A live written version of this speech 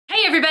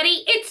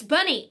everybody, it's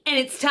Bunny, and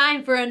it's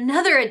time for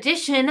another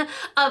edition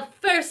of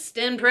First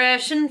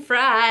Impression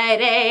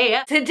Friday.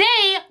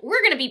 Today,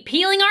 we're gonna be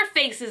peeling our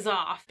faces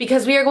off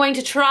because we are going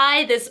to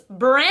try this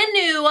brand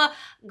new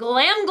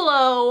Glam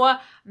Glow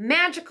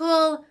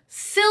magical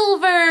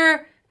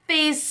silver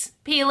face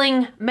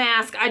peeling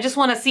mask. I just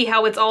wanna see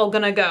how it's all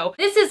gonna go.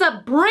 This is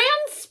a brand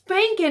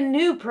spanking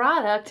new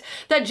product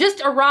that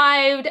just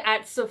arrived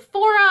at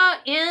Sephora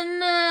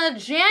in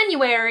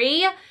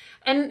January.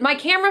 And my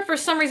camera, for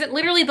some reason,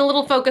 literally the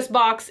little focus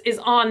box is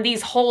on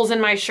these holes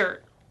in my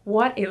shirt.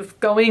 What is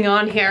going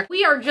on here?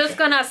 We are just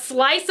gonna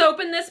slice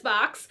open this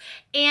box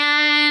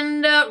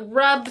and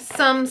rub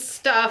some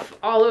stuff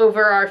all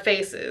over our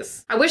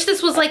faces. I wish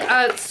this was like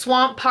a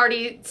swamp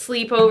party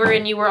sleepover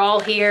and you were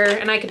all here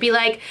and I could be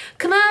like,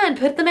 come on,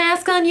 put the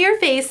mask on your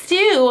face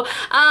too.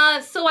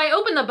 So I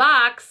open the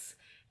box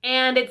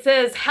and it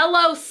says,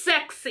 hello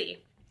sexy.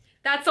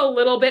 That's a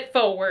little bit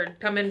forward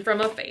coming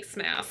from a face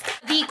mask.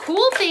 The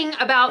cool thing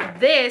about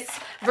this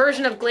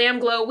version of Glam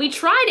Glow, we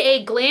tried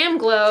a Glam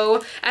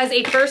Glow as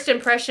a First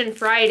Impression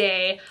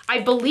Friday, I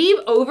believe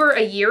over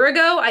a year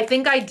ago. I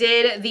think I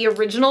did the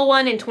original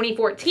one in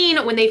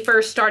 2014 when they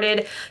first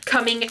started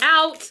coming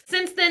out.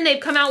 Since then,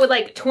 they've come out with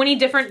like 20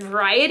 different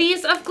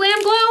varieties of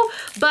Glam Glow,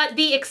 but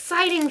the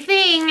exciting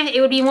thing,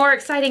 it would be more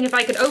exciting if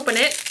I could open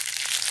it.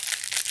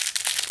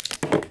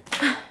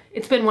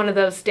 It's been one of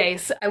those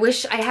days. I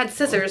wish I had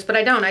scissors, but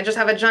I don't. I just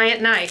have a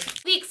giant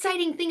knife. The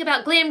exciting thing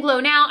about Glam Glow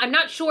now, I'm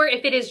not sure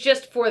if it is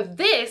just for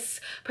this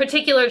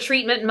particular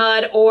treatment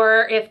mud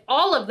or if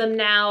all of them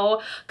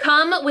now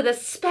come with a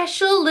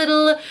special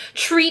little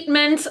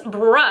treatment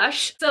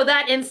brush so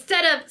that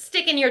instead of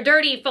sticking your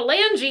dirty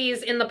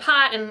phalanges in the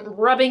pot and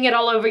rubbing it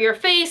all over your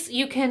face,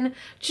 you can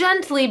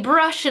gently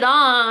brush it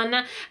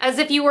on as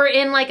if you were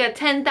in like a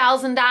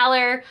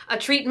 $10,000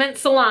 treatment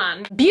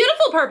salon.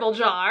 Beautiful purple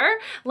jar.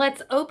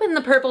 Let's open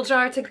the purple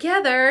jar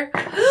together.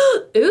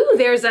 Ooh,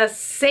 there's a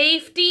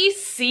safety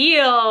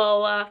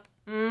seal.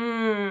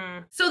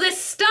 So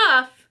this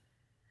stuff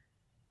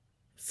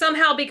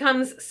somehow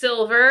becomes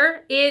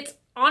silver. It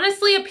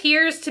honestly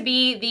appears to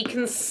be the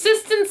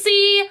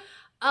consistency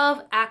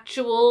of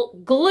actual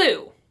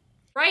glue.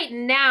 Right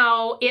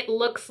now, it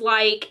looks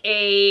like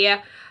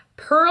a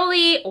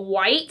pearly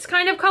white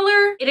kind of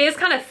color. It is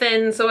kind of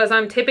thin, so as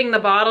I'm tipping the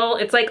bottle,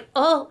 it's like,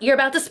 oh, you're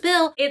about to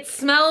spill. It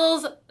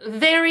smells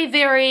very,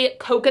 very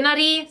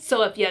coconutty,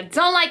 so if you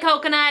don't like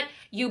coconut,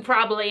 you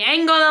probably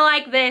ain't gonna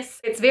like this.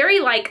 It's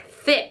very like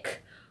thick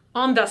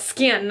on the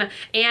skin,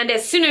 and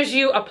as soon as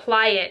you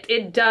apply it,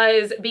 it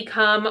does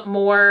become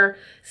more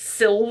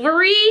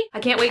silvery. I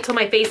can't wait till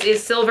my face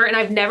is silver, and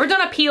I've never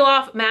done a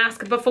peel-off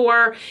mask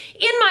before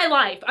in my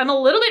life. I'm a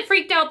little bit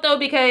freaked out though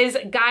because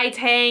Guy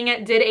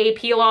Tang did a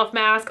peel-off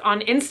mask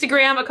on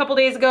Instagram a couple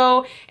days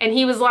ago, and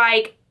he was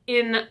like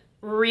in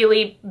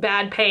really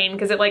bad pain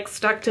because it like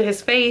stuck to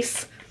his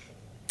face.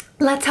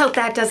 Let's hope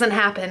that doesn't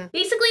happen.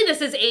 Basically,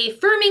 this is a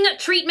firming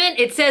treatment.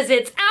 It says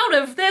it's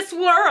out of this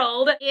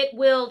world. It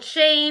will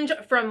change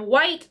from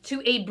white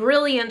to a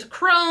brilliant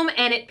chrome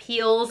and it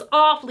peels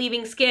off,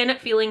 leaving skin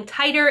feeling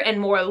tighter and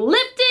more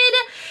lifted.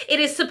 It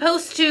is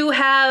supposed to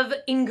have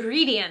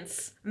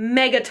ingredients,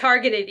 mega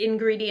targeted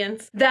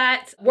ingredients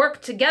that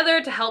work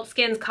together to help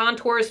skin's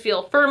contours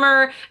feel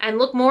firmer and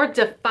look more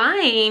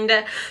defined.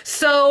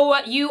 So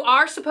you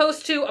are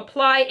supposed to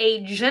apply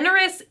a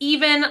generous,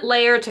 even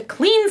layer to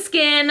clean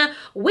skin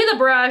with a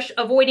brush,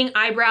 avoiding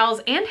eyebrows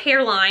and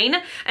hairline,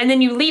 and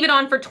then you leave it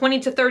on for 20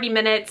 to 30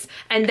 minutes,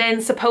 and then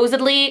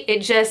supposedly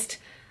it just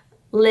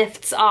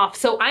lifts off.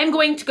 So I'm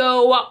going to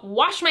go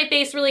wash my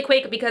face really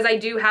quick because I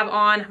do have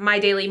on my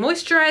daily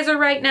moisturizer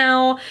right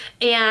now,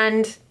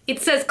 and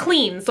it says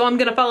clean, so I'm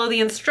gonna follow the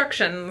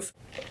instructions.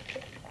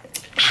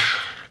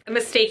 I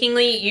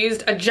mistakenly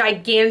used a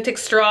gigantic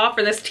straw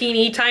for this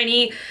teeny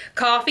tiny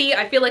coffee.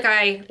 I feel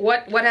like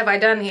what have I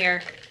done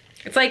here?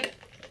 It's like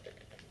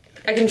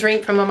I can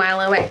drink from a mile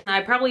away.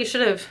 I probably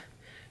should have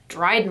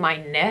dried my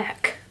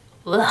neck.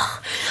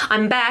 Ugh.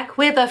 I'm back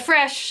with a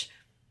fresh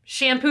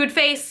shampooed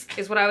face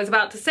is what I was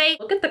about to say.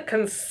 Look at the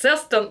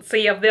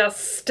consistency of this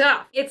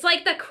stuff. It's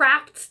like the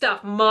craft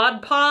stuff,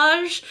 Mod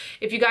Podge,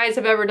 if you guys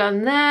have ever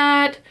done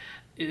that.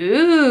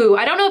 Ooh,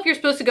 I don't know if you're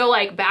supposed to go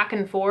like back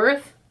and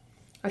forth.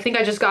 I think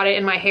I just got it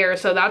in my hair,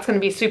 so that's gonna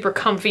be super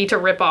comfy to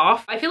rip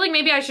off. I feel like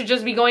maybe I should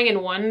just be going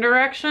in one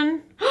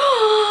direction.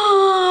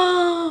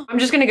 I'm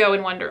just gonna go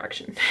in one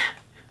direction.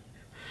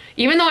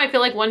 Even though I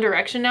feel like One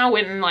Direction now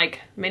went in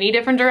like many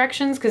different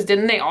directions, because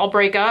didn't they all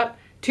break up?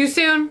 Too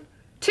soon?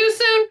 Too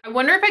soon? I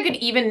wonder if I could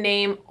even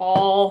name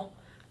all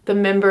the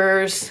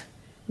members'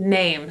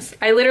 names.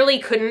 I literally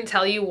couldn't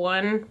tell you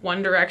one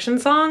One Direction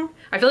song.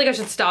 I feel like I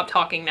should stop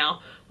talking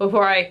now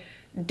before I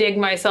dig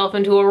myself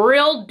into a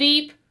real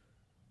deep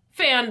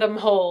fandom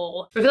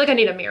hole. I feel like I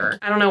need a mirror.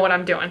 I don't know what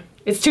I'm doing.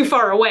 It's too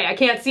far away. I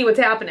can't see what's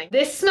happening.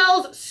 This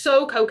smells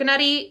so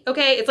coconutty,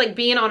 okay? It's like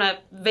being on a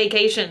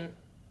vacation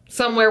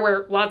somewhere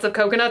where lots of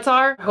coconuts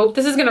are. I hope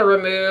this is gonna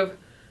remove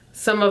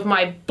some of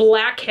my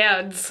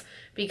blackheads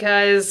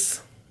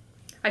because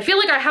I feel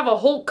like I have a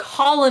whole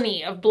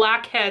colony of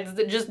blackheads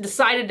that just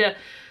decided to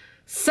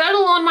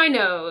settle on my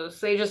nose.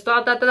 They just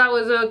thought that that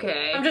was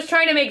okay. I'm just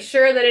trying to make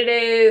sure that it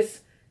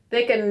is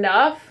thick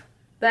enough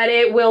that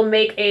it will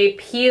make a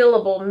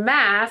peelable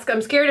mask.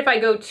 I'm scared if I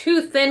go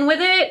too thin with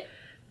it,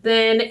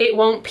 then it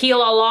won't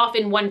peel all off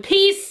in one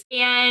piece.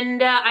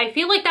 And I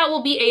feel like that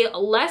will be a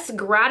less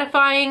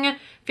gratifying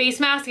face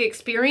mask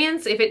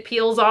experience if it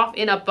peels off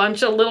in a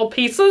bunch of little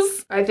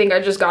pieces. I think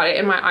I just got it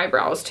in my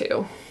eyebrows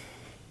too.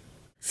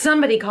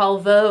 Somebody call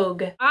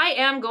Vogue. I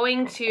am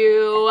going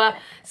to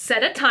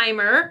set a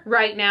timer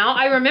right now.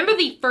 I remember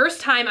the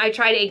first time I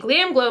tried a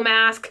Glam Glow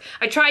mask,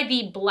 I tried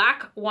the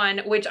black one,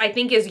 which I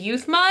think is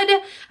Youth Mud.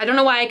 I don't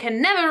know why I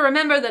can never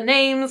remember the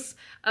names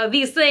of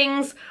these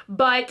things,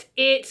 but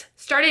it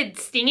started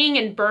stinging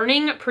and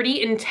burning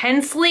pretty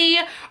intensely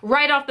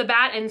right off the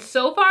bat, and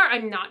so far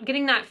I'm not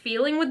getting that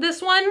feeling with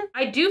this one.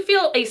 I do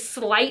feel a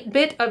slight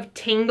bit of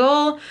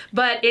tingle,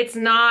 but it's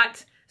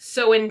not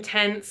so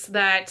intense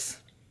that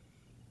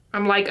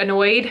I'm like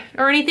annoyed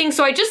or anything.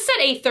 So I just set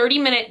a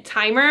 30-minute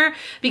timer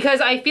because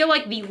I feel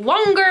like the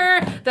longer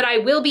that I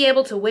will be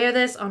able to wear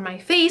this on my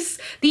face,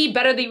 the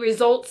better the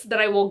results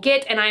that I will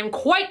get. And I'm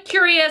quite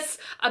curious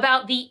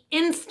about the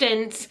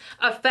instant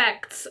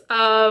effects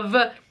of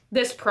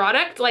this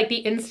product, like the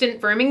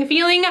instant firming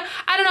feeling.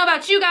 I don't know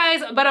about you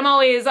guys, but I'm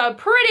always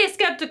pretty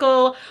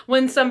skeptical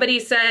when somebody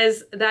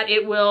says that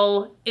it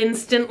will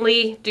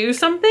instantly do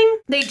something.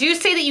 They do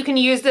say that you can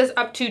use this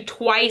up to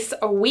twice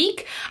a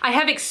week. I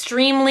have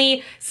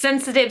extremely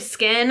sensitive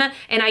skin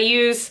and I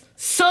use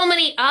so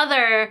many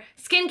other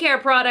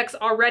skincare products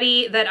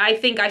already that I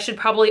think I should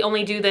probably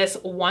only do this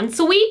once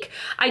a week.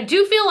 I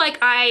do feel like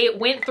I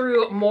went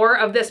through more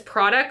of this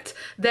product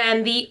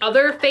than the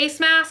other face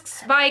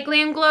masks by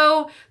Glam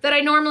Glow that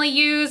I normally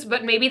use,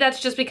 but maybe that's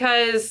just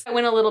because I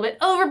went a little bit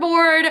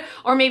overboard,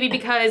 or maybe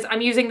because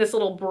I'm using this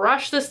little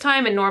brush this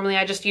time and normally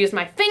I just use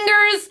my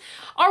fingers.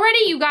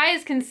 Already you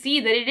guys can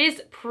see that it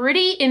is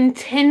pretty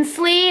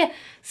intensely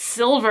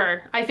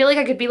silver. I feel like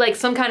I could be like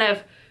some kind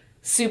of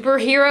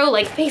superhero,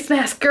 like face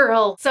mask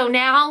girl. So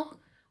now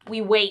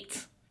we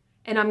wait,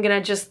 and I'm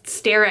gonna just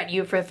stare at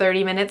you for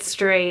 30 minutes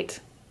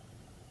straight.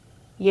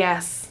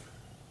 Yes,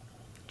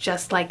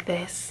 just like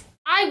this.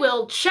 I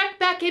will check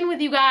back in with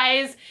you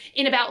guys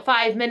in about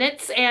 5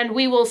 minutes and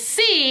we will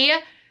see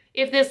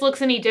if this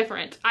looks any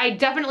different. I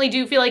definitely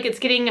do feel like it's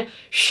getting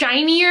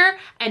shinier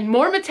and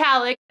more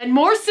metallic and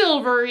more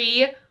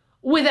silvery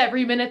with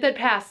every minute that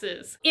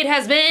passes. It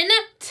has been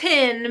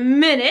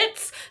 10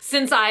 minutes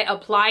since I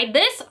applied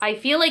this. I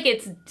feel like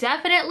it's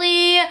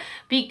definitely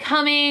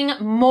becoming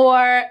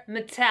more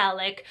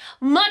metallic,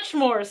 much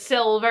more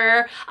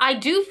silver. I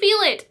do feel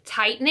it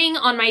tightening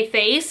on my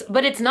face,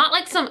 but it's not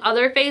like some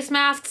other face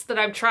masks that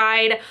I've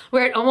tried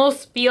where it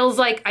almost feels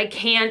like I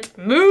can't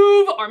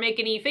move or make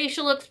any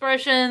facial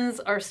expressions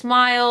or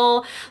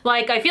smile.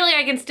 Like, I feel like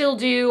I can still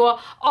do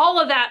all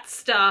of that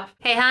stuff.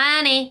 Hey,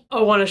 honey,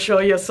 I wanna show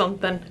you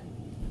something.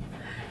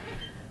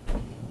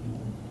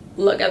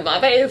 Look at my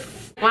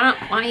face. Why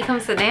don't you come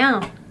sit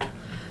down?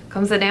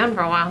 Come sit down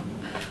for a while.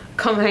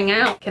 Come hang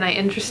out. Can I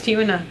interest you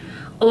in a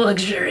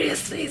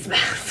luxurious face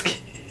mask?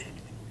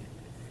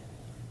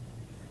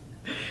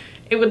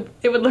 It would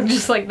look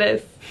just like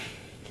this.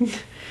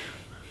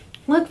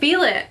 Look,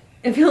 feel it.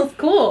 It feels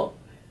cool.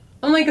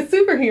 I'm like a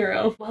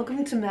superhero.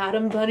 Welcome to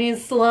Madam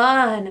Bunny's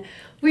salon,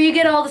 where you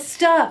get all the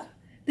stuff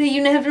that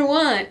you never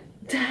want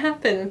to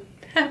happen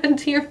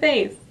to your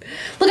face.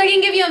 Look, I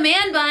can give you a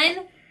man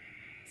bun.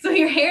 So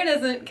your hair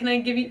doesn't, can I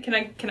give you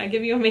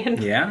a man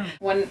bun? Yeah.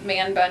 One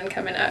man bun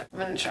coming up. I'm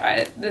gonna try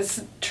it.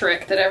 This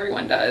trick that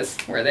everyone does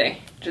where they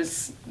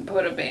just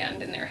put a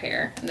band in their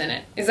hair and then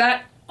it, is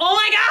that, oh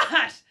my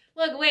gosh!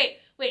 Look,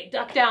 wait,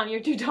 duck down, you're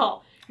too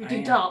tall. You're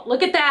too tall.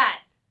 Look at that.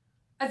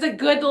 That's a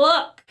good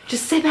look.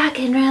 Just sit back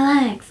and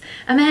relax.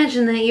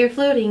 Imagine that you're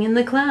floating in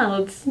the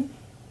clouds.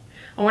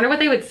 I wonder what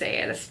they would say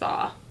at a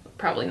spa.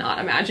 Probably not.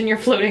 Imagine you're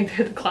floating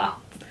through the clouds.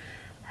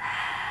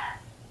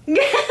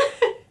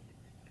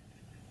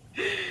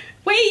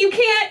 Wait, you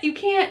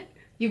can't.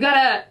 You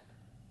gotta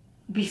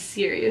be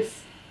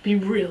serious. Be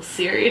real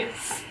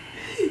serious.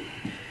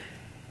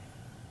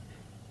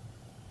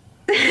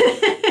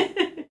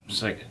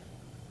 It's like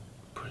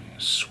putting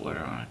a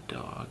sweater on a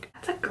dog.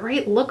 That's a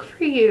great look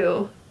for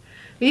you.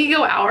 We could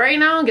go out right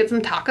now and get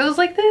some tacos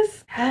like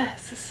this.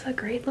 Yes, this is a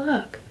great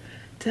look.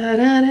 Da,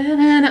 da, da,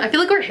 da, da. I feel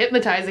like we're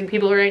hypnotizing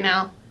people right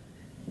now.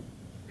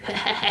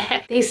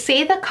 They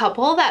say the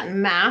couple that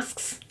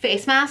masks,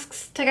 face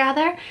masks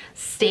together,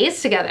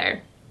 stays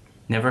together.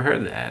 Never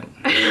heard that.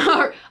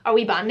 Are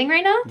we bonding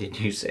right now? Did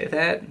you say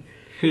that?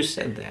 Who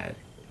said that?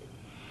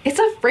 It's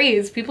a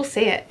phrase, people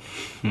say it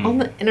on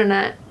the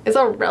internet. It's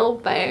a real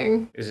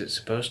thing. Is it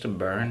supposed to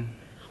burn?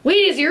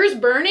 Wait, is yours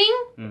burning?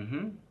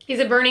 Mm-hmm. Is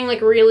it burning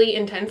like really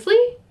intensely?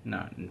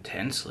 Not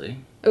intensely.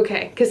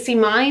 Okay, because see,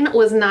 mine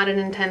was not an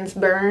intense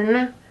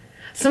burn.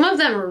 Some of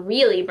them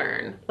really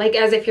burn, like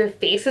as if your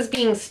face is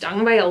being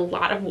stung by a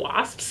lot of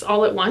wasps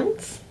all at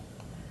once.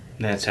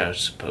 That's how it's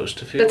supposed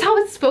to feel? That's how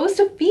it's supposed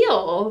to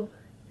feel.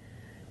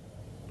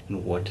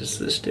 And what does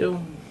this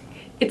do?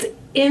 It's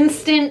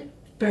instant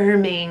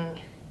firming.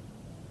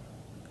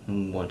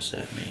 And what's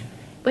that mean?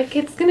 Like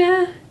it's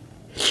gonna,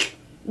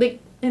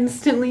 like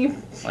instantly.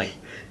 Like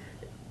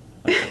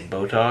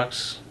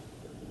Botox?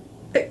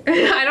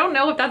 I don't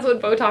know if that's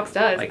what Botox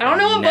does. Like I don't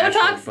know what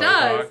natural Botox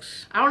does.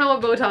 Botox? I don't know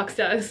what Botox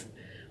does.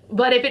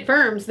 But if it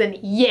firms, then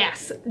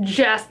yes,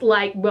 just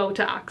like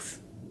Botox.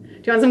 Do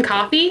you want some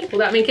coffee? Will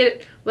that make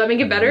it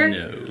better?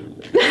 No.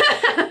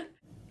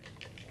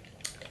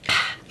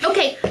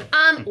 Okay,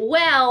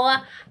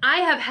 well, I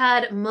have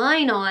had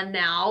mine on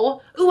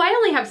now. Ooh, I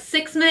only have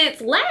 6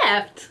 minutes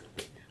left.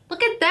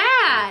 Look at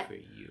that.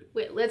 Good for you.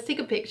 Wait, let's take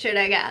a picture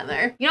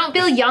together. You don't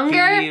feel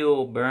younger?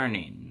 Feel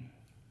burning.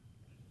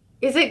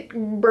 Is it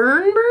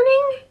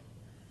burning?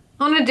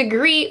 On a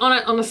degree,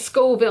 on a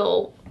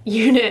Scoville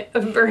unit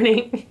of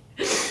burning.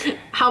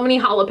 How many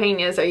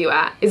jalapenos are you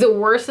at? Is it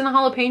worse than a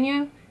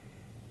jalapeno?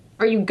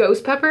 Are you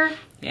ghost pepper?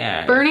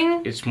 Yeah.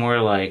 Burning? It's more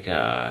like,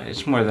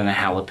 it's more than a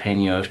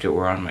jalapeno if it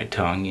were on my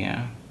tongue,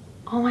 yeah.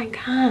 Oh my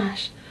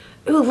gosh.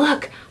 Ooh,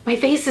 look, my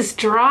face is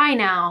dry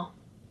now.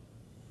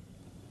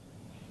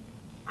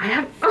 I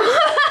have...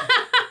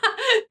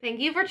 Thank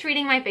you for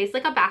treating my face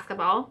like a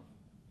basketball.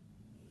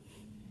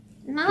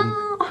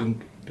 No.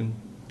 Dum, dum,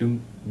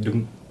 dum,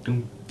 dum,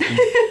 dum, dum.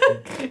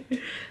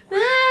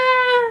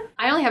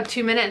 I only have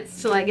 2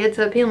 minutes till I get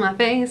to peel my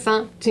face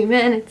on. 2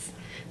 minutes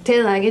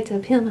till I get to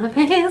peel my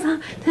face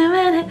on. 2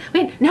 minutes.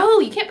 Wait, no,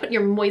 you can't put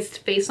your moist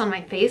face on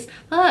my face.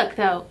 Look,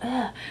 though.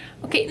 Ugh.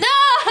 Okay, no!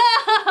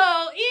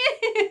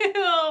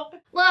 Ew!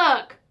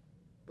 Look.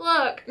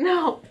 Look.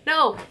 No,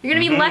 no. You're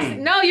gonna be less,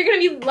 no, you're gonna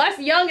be less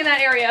young in that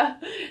area.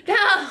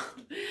 No.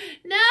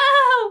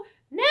 No.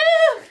 No.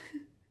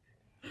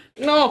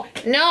 No,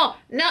 no,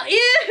 no,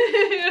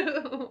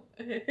 ew!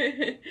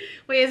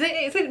 Wait, is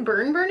it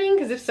burning?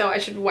 Because if so, I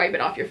should wipe it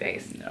off your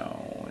face.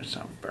 No, it's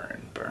not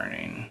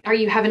burning. Are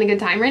you having a good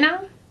time right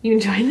now? You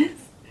enjoying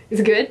this? Is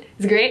it good?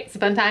 Is it great? It's a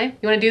fun time?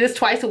 You want to do this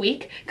twice a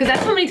week? Because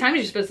that's how many times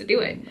you're supposed to do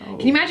it. No.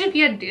 Can you imagine if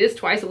you had to do this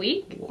twice a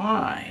week?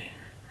 Why?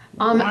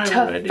 Why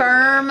to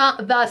firm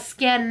the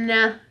skin.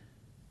 That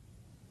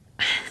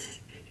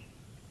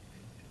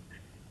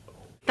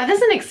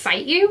doesn't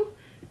excite you?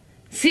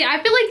 See,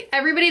 I feel like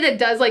everybody that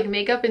does like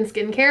makeup and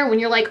skincare, when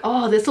you're like,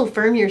 oh, this will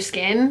firm your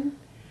skin,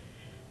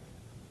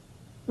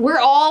 we're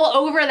all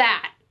over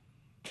that.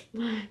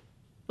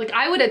 Like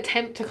I would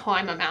attempt to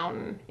climb a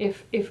mountain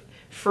if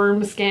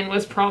firm skin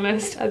was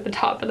promised at the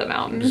top of the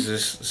mountain. Is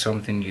this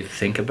something you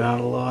think about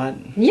a lot?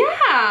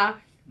 Yeah.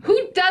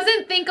 Who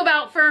doesn't think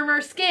about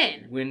firmer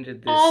skin? When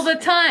did this... All the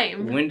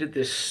time. When did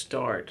this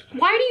start?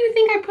 Why do you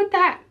think I put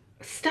that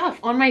stuff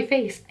on my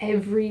face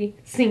every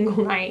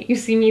single night? You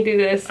see me do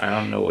this. I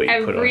don't know what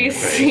you put on your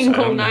face. Every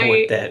single night. I don't know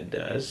what that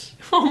does.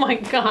 Oh my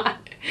god.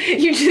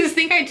 You just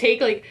think I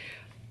take like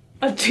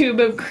a tube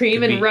of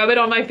cream and rub it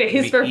on my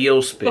face for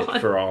eel spit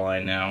fun. For all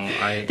I know.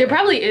 There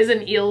probably is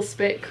an eel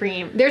spit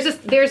cream.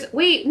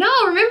 Wait,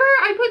 no, remember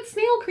I put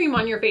snail cream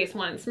on your face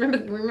once.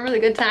 Remember the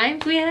good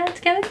times we had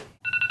together?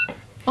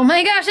 Oh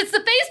my gosh, it's the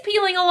face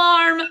peeling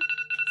alarm.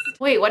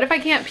 Wait, what if I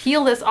can't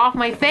peel this off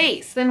my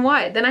face? Then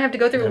what? Then I have to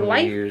go through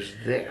life? Use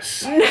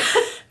this.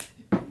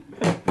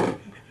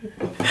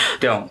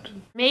 Don't.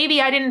 Maybe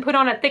I didn't put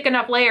on a thick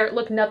enough layer.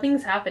 Look,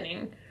 nothing's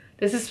happening.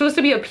 This is supposed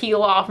to be a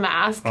peel off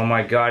mask. Oh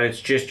my god,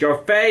 it's just your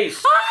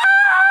face.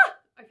 Ah!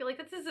 I feel like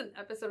this is an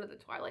episode of The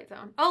Twilight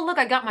Zone. Oh, look,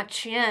 I got my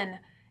chin.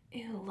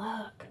 Ew,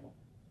 look.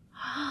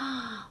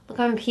 Look,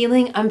 I'm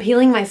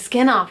peeling my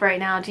skin off right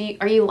now.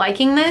 Are you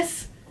liking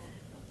this?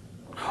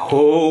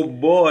 Oh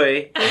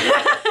boy. Ew,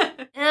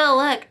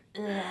 look.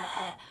 Ew,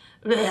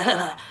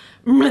 I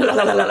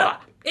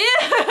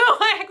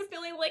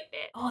accidentally licked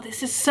it. Oh,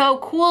 this is so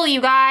cool, you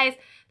guys.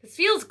 This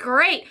feels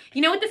great.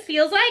 You know what this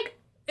feels like?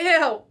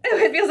 Ew,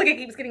 it feels like it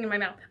keeps getting in my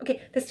mouth. Okay,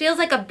 this feels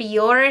like a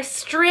Biore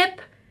strip.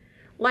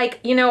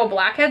 Like, you know, a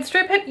blackhead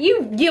strip.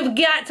 You've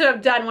got to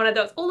have done one of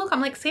those. Oh, look,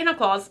 I'm like Santa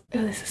Claus.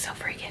 Oh, this is so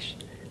freakish.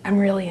 I'm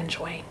really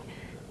enjoying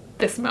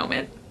this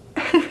moment.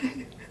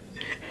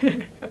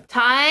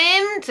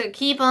 Time to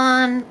keep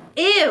on.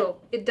 Ew,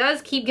 it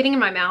does keep getting in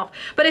my mouth.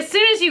 But as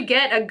soon as you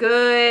get a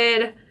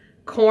good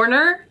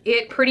corner,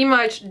 it pretty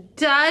much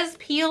does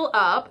peel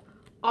up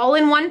all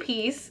in one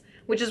piece,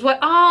 which is what,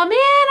 oh man,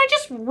 I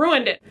just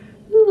ruined it.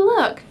 Ooh,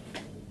 look.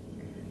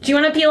 Do you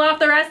want to peel off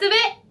the rest of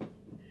it?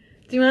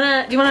 Do you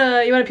want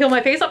to peel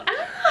my face off?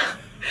 Ah,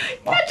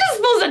 you're not just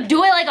supposed to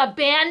do it like a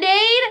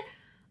Band-Aid.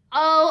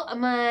 Oh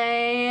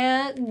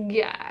my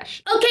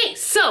gosh. Okay,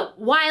 so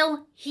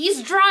while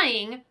he's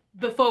drying,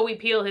 before we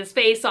peel his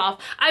face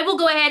off, I will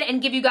go ahead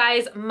and give you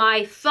guys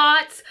my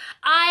thoughts.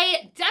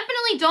 I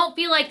definitely don't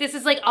feel like this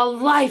is like a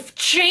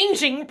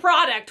life-changing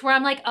product where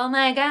I'm like, oh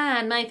my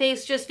god, my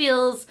face just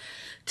feels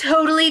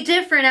totally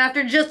different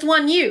after just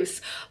one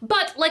use.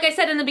 But like I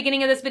said in the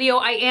beginning of this video,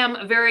 I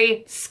am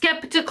very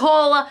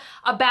skeptical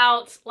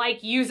about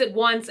like use it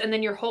once and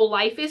then your whole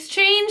life is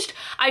changed.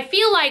 I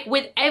feel like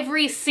with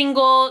every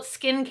single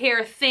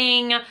skincare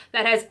thing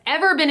that has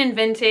ever been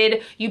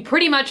invented, you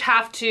pretty much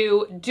have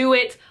to do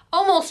it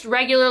almost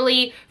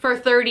regularly for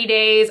 30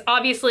 days.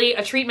 Obviously,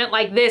 a treatment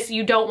like this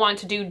you don't want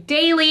to do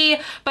daily,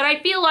 but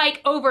I feel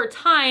like over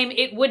time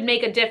it would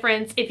make a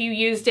difference if you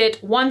used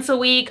it once a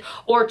week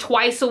or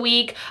twice a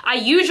week. I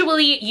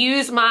usually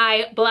use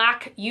my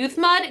Black Youth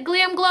Mud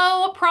Glam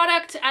Glow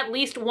product at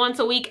least once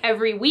a week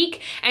every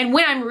week, and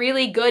when I'm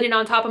really good and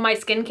on top of my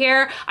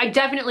skincare, I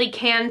definitely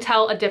can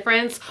tell a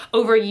difference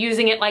over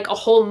using it like a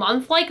whole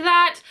month like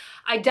that.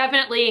 I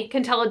definitely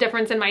can tell a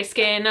difference in my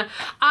skin.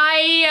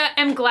 I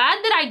am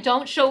glad that I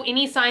don't show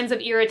any signs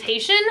of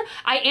irritation.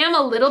 I am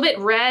a little bit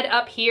red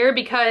up here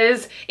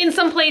because in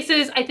some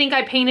places I think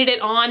I painted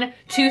it on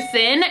too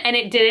thin and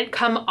it didn't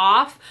come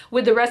off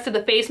with the rest of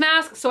the face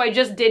mask. So I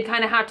just did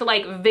kind of have to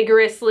like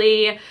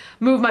vigorously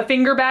move my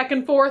finger back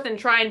and forth and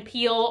try and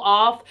peel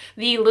off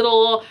the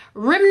little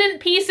remnant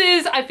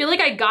pieces. I feel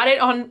like I got it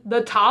on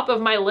the top of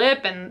my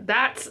lip and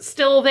that's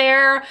still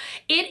there.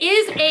 It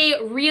is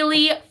a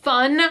really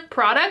fun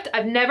product.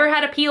 I've never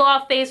had a peel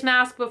off face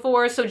mask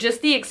before, so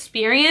just the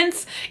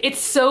experience, it's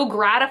so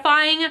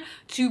gratifying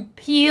to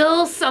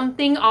peel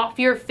something off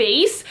your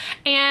face.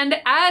 And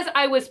as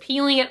I was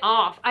peeling it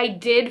off, I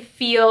did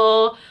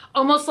feel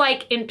almost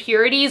like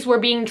impurities were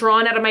being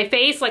drawn out of my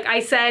face. Like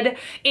I said,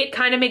 it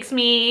kind of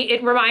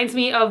it reminds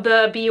me of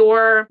the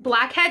Biore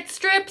blackhead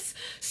strips.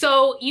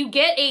 So you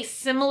get a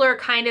similar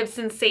kind of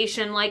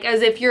sensation, like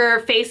as if your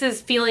face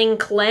is feeling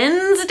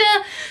cleansed.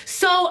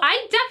 So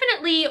I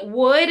definitely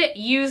would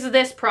use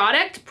this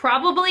product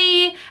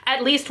probably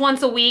at least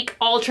once a week,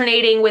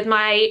 alternating with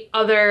my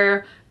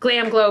other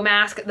Glam Glow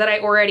mask that I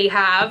already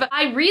have.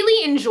 I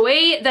really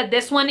enjoy that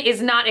this one is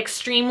not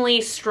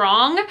extremely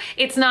strong.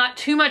 It's not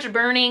too much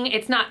burning.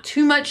 It's not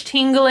too much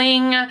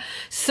tingling.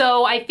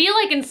 So I feel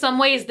like in some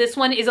ways this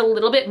one is a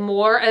little bit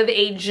more of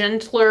a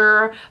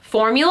gentler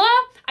formula.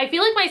 I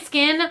feel like my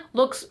skin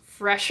looks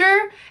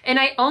fresher and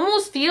I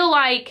almost feel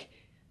like,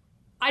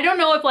 I don't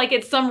know if like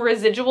it's some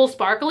residual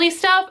sparkly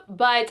stuff,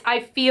 but I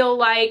feel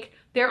like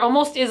there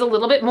almost is a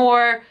little bit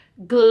more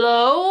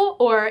glow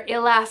or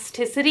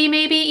elasticity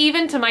maybe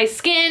even to my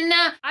skin.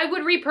 I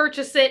would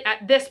repurchase it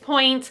at this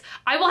point.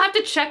 I will have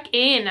to check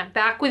in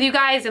back with you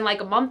guys in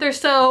like a month or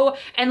so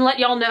and let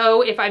y'all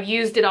know if I've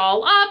used it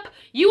all up.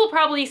 You will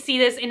probably see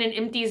this in an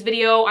empties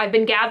video. I've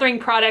been gathering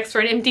products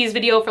for an empties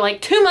video for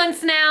like 2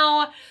 months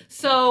now.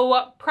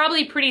 So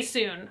probably pretty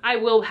soon I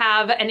will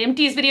have an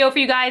empties video for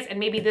you guys and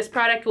maybe this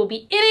product will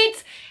be in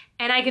it.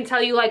 And I can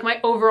tell you like my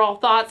overall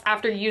thoughts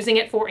after using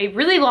it for a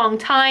really long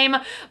time.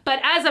 But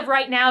as of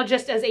right now,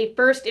 just as a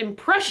first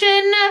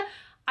impression,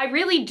 I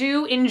really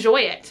do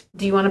enjoy it.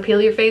 Do you want to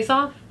peel your face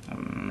off?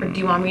 Or do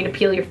you want me to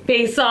peel your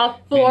face off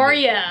for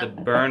you? The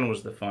burn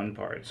was the fun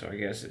part, so I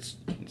guess it's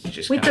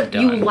just Wait, kind of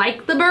done. You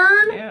like the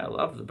burn? Yeah, I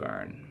love the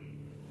burn.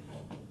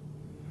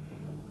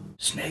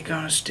 Snake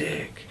on a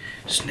stick,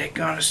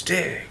 snake on a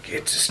stick,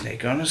 it's a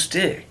snake on a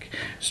stick,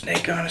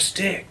 snake on a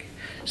stick,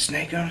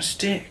 snake on a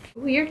stick.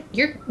 Ooh,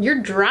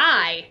 you're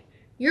dry.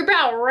 You're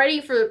about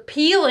ready for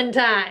peeling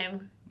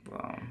time.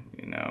 Well,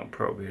 you know,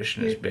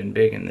 prohibition has been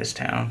big in this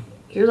town.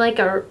 You're like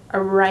a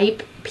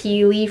ripe,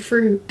 peely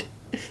fruit.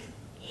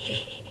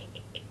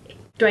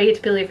 Do I get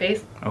to peel your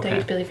face? Okay. Do I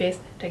get to peel your face?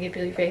 Do I get to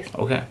peel your face? Okay. Do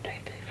I get to peel your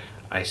face?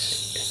 I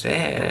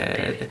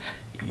said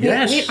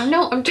yes. Wait,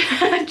 I'm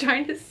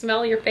trying to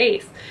smell your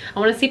face. I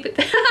want to see if it...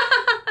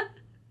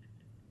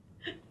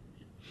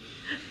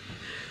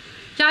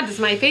 God, does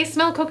my face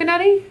smell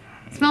coconutty?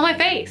 Smell my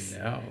face.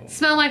 No.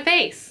 Smell my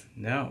face.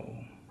 No.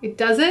 It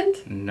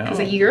doesn't? No.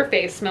 Because your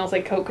face smells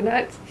like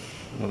coconuts.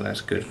 Well,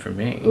 that's good for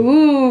me.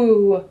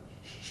 Ooh.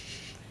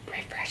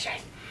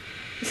 Refreshing.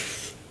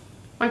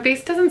 My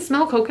face doesn't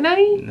smell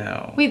coconutty?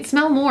 No. Wait,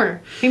 smell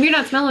more. Maybe you're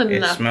not smelling It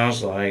enough.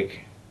 smells like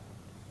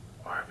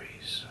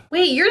Arby's.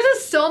 Wait, yours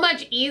is so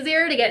much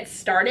easier to get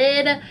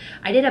started.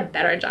 I did a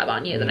better job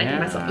on you than I did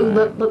myself. Ooh,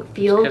 look,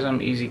 feel. Because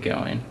I'm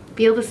easygoing.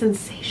 Feel the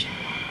sensation.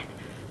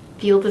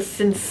 Feel the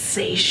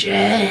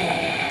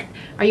sensation.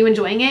 Are you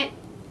enjoying it?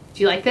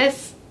 Do you like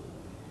this?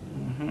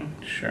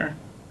 Mm-hmm, sure.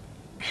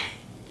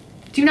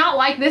 Do you not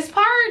like this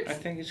part? I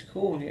think it's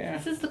cool, yeah.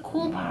 This is the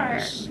cool part.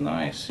 This is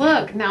nice.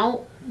 Look,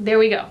 now, there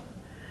we go.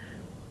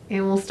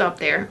 And we'll stop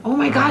there. Oh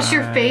my gosh,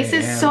 your face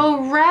is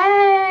so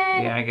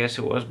red. Yeah, I guess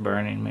it was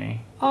burning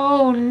me.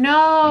 Oh no.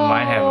 I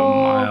might have a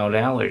mild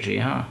allergy,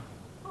 huh?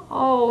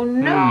 Oh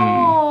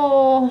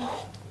no.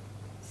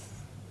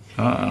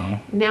 Uh-oh.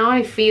 Now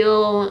I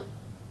feel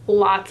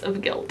lots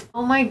of guilt.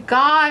 Oh my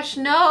gosh,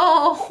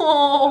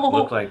 no.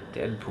 Look like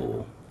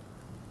Deadpool.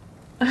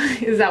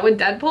 Is that what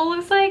Deadpool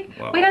looks like?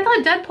 Well, wait, I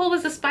thought Deadpool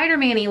was a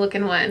Spider-Man-y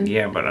looking one.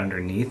 Yeah, but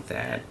underneath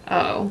that,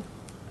 Oh.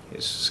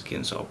 his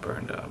skin's all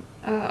burned up.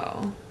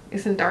 Oh.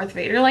 Isn't Darth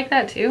Vader like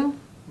that too?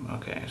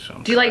 Okay, so...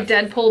 Do you like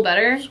Deadpool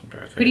better?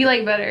 Who do you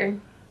like better?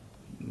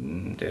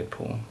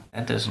 Deadpool.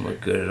 That doesn't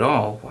look good at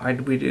all. Why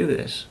did we do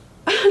this?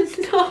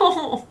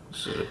 No.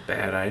 This is a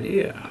bad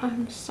idea.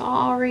 I'm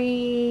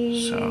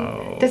sorry.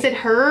 So... Does it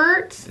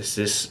hurt? Is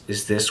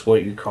this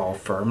what you call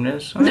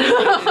firmness?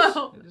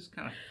 No. It is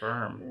kind of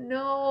firm.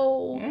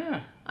 No.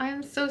 Yeah. I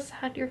am so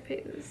sad your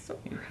face is so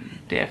red.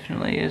 It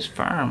definitely is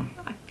firm.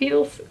 I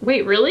feel...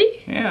 Wait,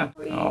 really? Yeah.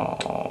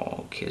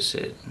 Oh, kiss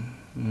it.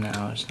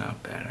 No, it's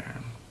not better.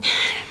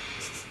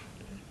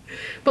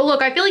 But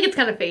look, I feel like it's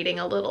kind of fading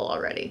a little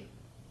already.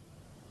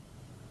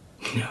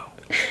 No.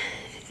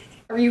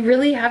 Are you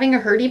really having a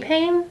hurty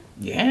pain?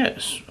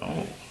 Yes.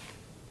 Oh.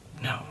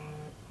 No.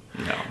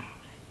 No.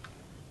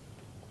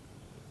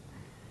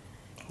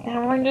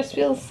 Everyone just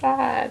feels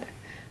sad.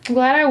 I'm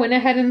glad I went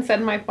ahead and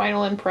said my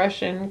final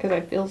impression because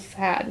I feel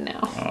sad now.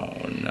 Oh,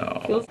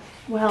 no.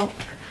 Well,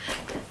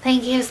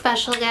 thank you,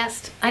 special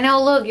guest. I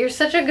know, look, you're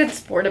such a good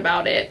sport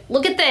about it.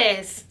 Look at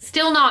this.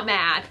 Still not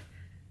mad.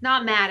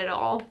 Not mad at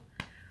all.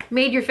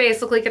 Made your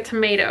face look like a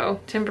tomato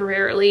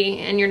temporarily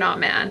and you're not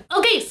mad.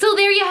 Okay, so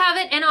there you have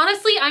it. And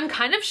honestly, I'm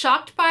kind of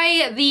shocked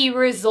by the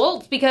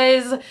results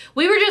because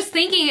we were just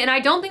thinking, and I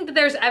don't think that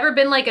there's ever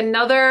been like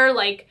another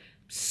like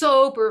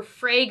soap or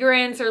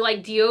fragrance or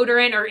like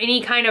deodorant or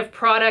any kind of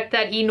product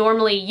that he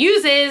normally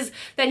uses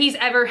that he's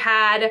ever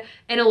had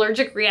an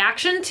allergic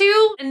reaction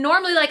to. And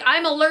normally, like,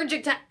 I'm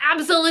allergic to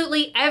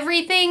absolutely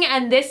everything,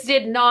 and this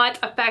did not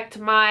affect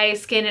my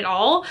skin at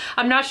all.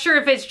 I'm not sure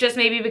if it's just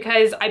maybe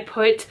because I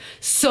put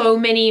so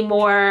many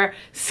more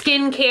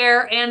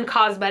skincare and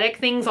cosmetic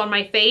things on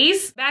my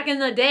face. Back in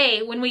the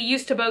day when we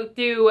used to both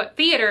do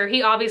theater,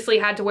 he obviously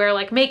had to wear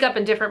like makeup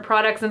and different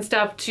products and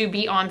stuff to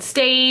be on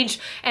stage,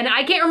 and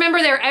I can't remember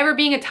there ever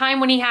being a time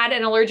when he had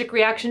an allergic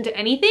reaction to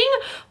anything,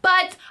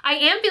 but I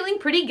am feeling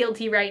pretty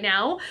guilty right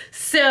now,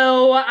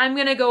 so I'm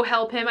gonna go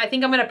help him. I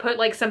think I'm gonna put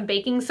like some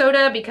baking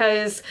soda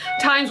because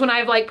times when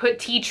I've like put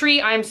tea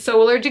tree, I'm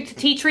so allergic to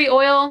tea tree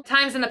oil.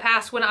 Times in the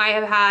past when I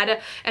have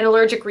had an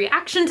allergic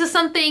reaction to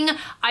something,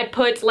 I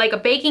put like a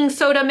baking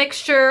soda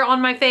mixture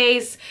on my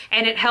face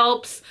and it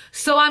helps.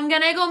 So I'm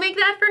gonna go make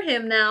that for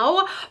him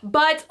now.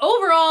 But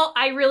overall,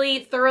 I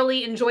really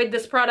thoroughly enjoyed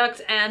this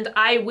product and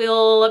I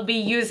will be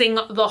using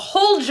the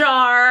whole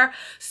jar.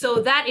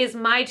 So that is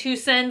my 2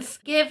 cents.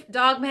 Give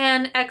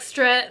Dogman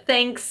extra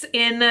thanks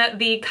in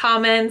the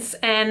comments,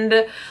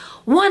 and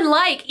 1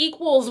 like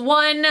equals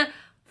 1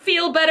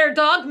 feel better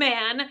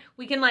Dogman.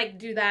 We can like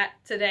do that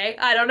today.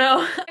 I don't know.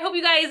 I hope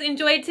you guys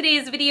enjoyed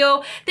today's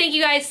video. Thank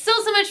you guys so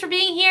much for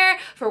being here,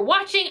 for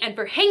watching, and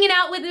for hanging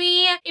out with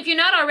me. If you're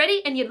not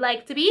already and you'd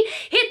like to be,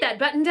 hit that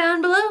button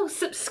down below,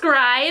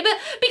 subscribe,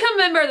 become a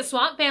member of the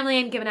Swamp Family,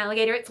 and give an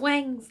alligator its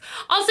wings.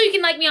 Also, you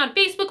can like me on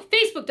Facebook,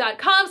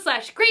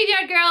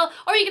 facebook.com/graveyardgirl,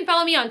 or you can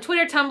follow me on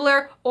Twitter,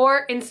 Tumblr,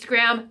 or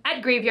Instagram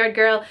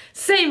 @graveyardgirl.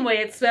 Same way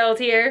it's spelled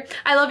here.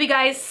 I love you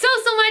guys so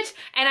much,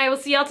 and I will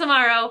see y'all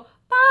tomorrow.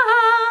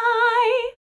 Bye!